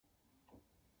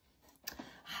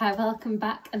Hi, welcome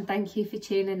back and thank you for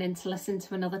tuning in to listen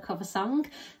to another cover song.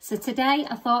 So today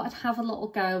I thought I'd have a little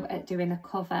go at doing a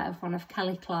cover of one of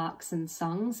Kelly Clarkson's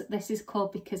songs. This is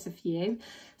called Because of You.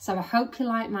 So I hope you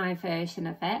like my version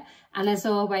of it. And as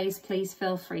always, please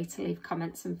feel free to leave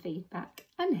comments and feedback.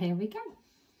 And here we go.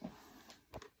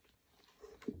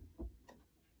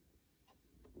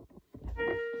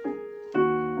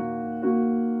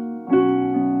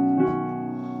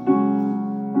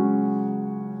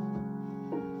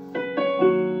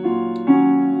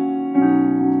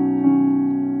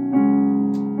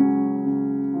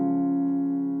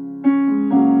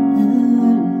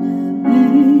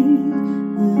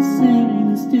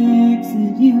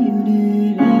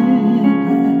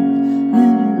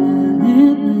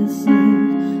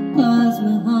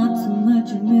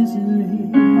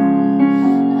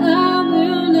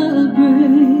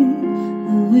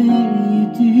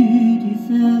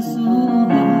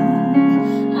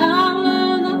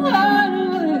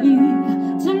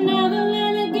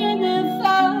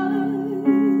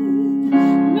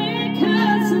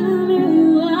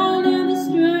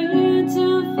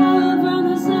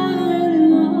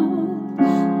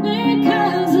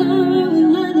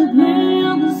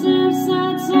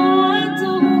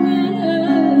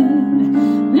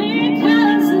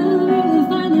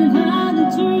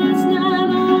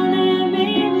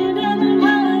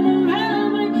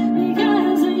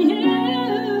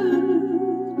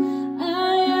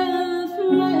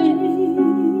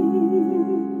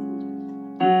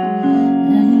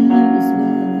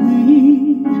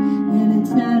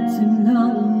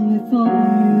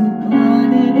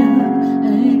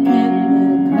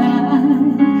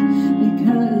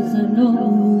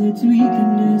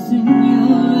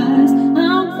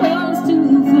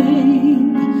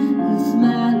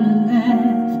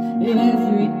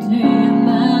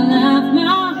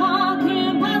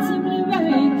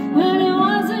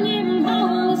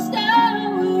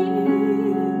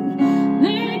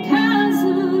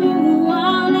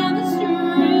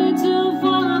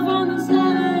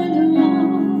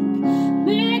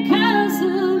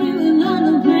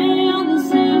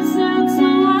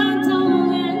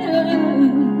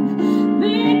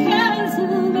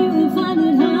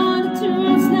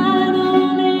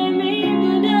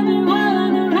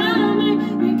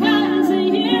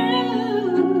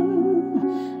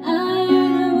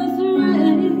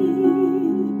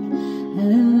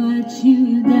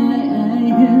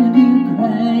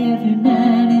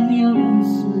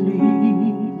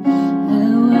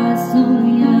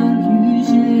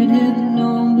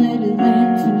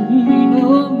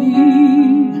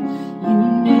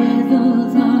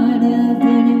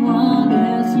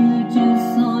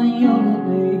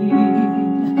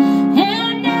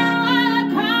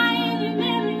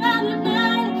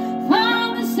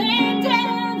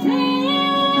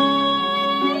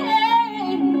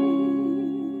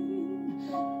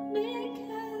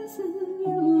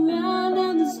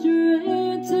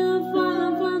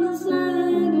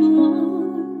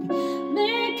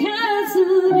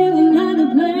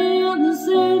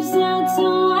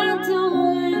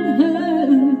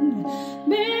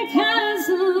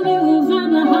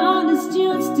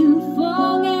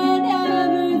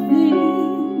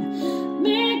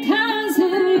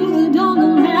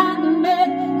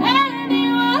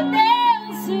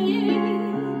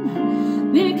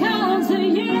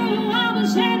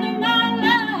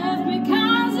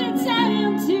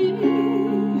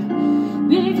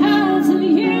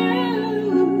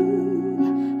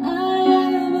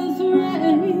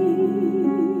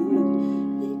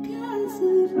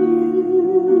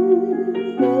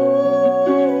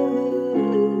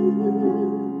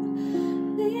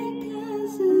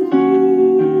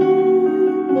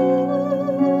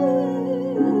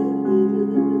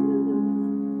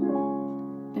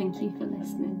 Thank you for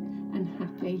listening and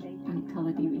happy Bank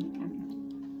Holiday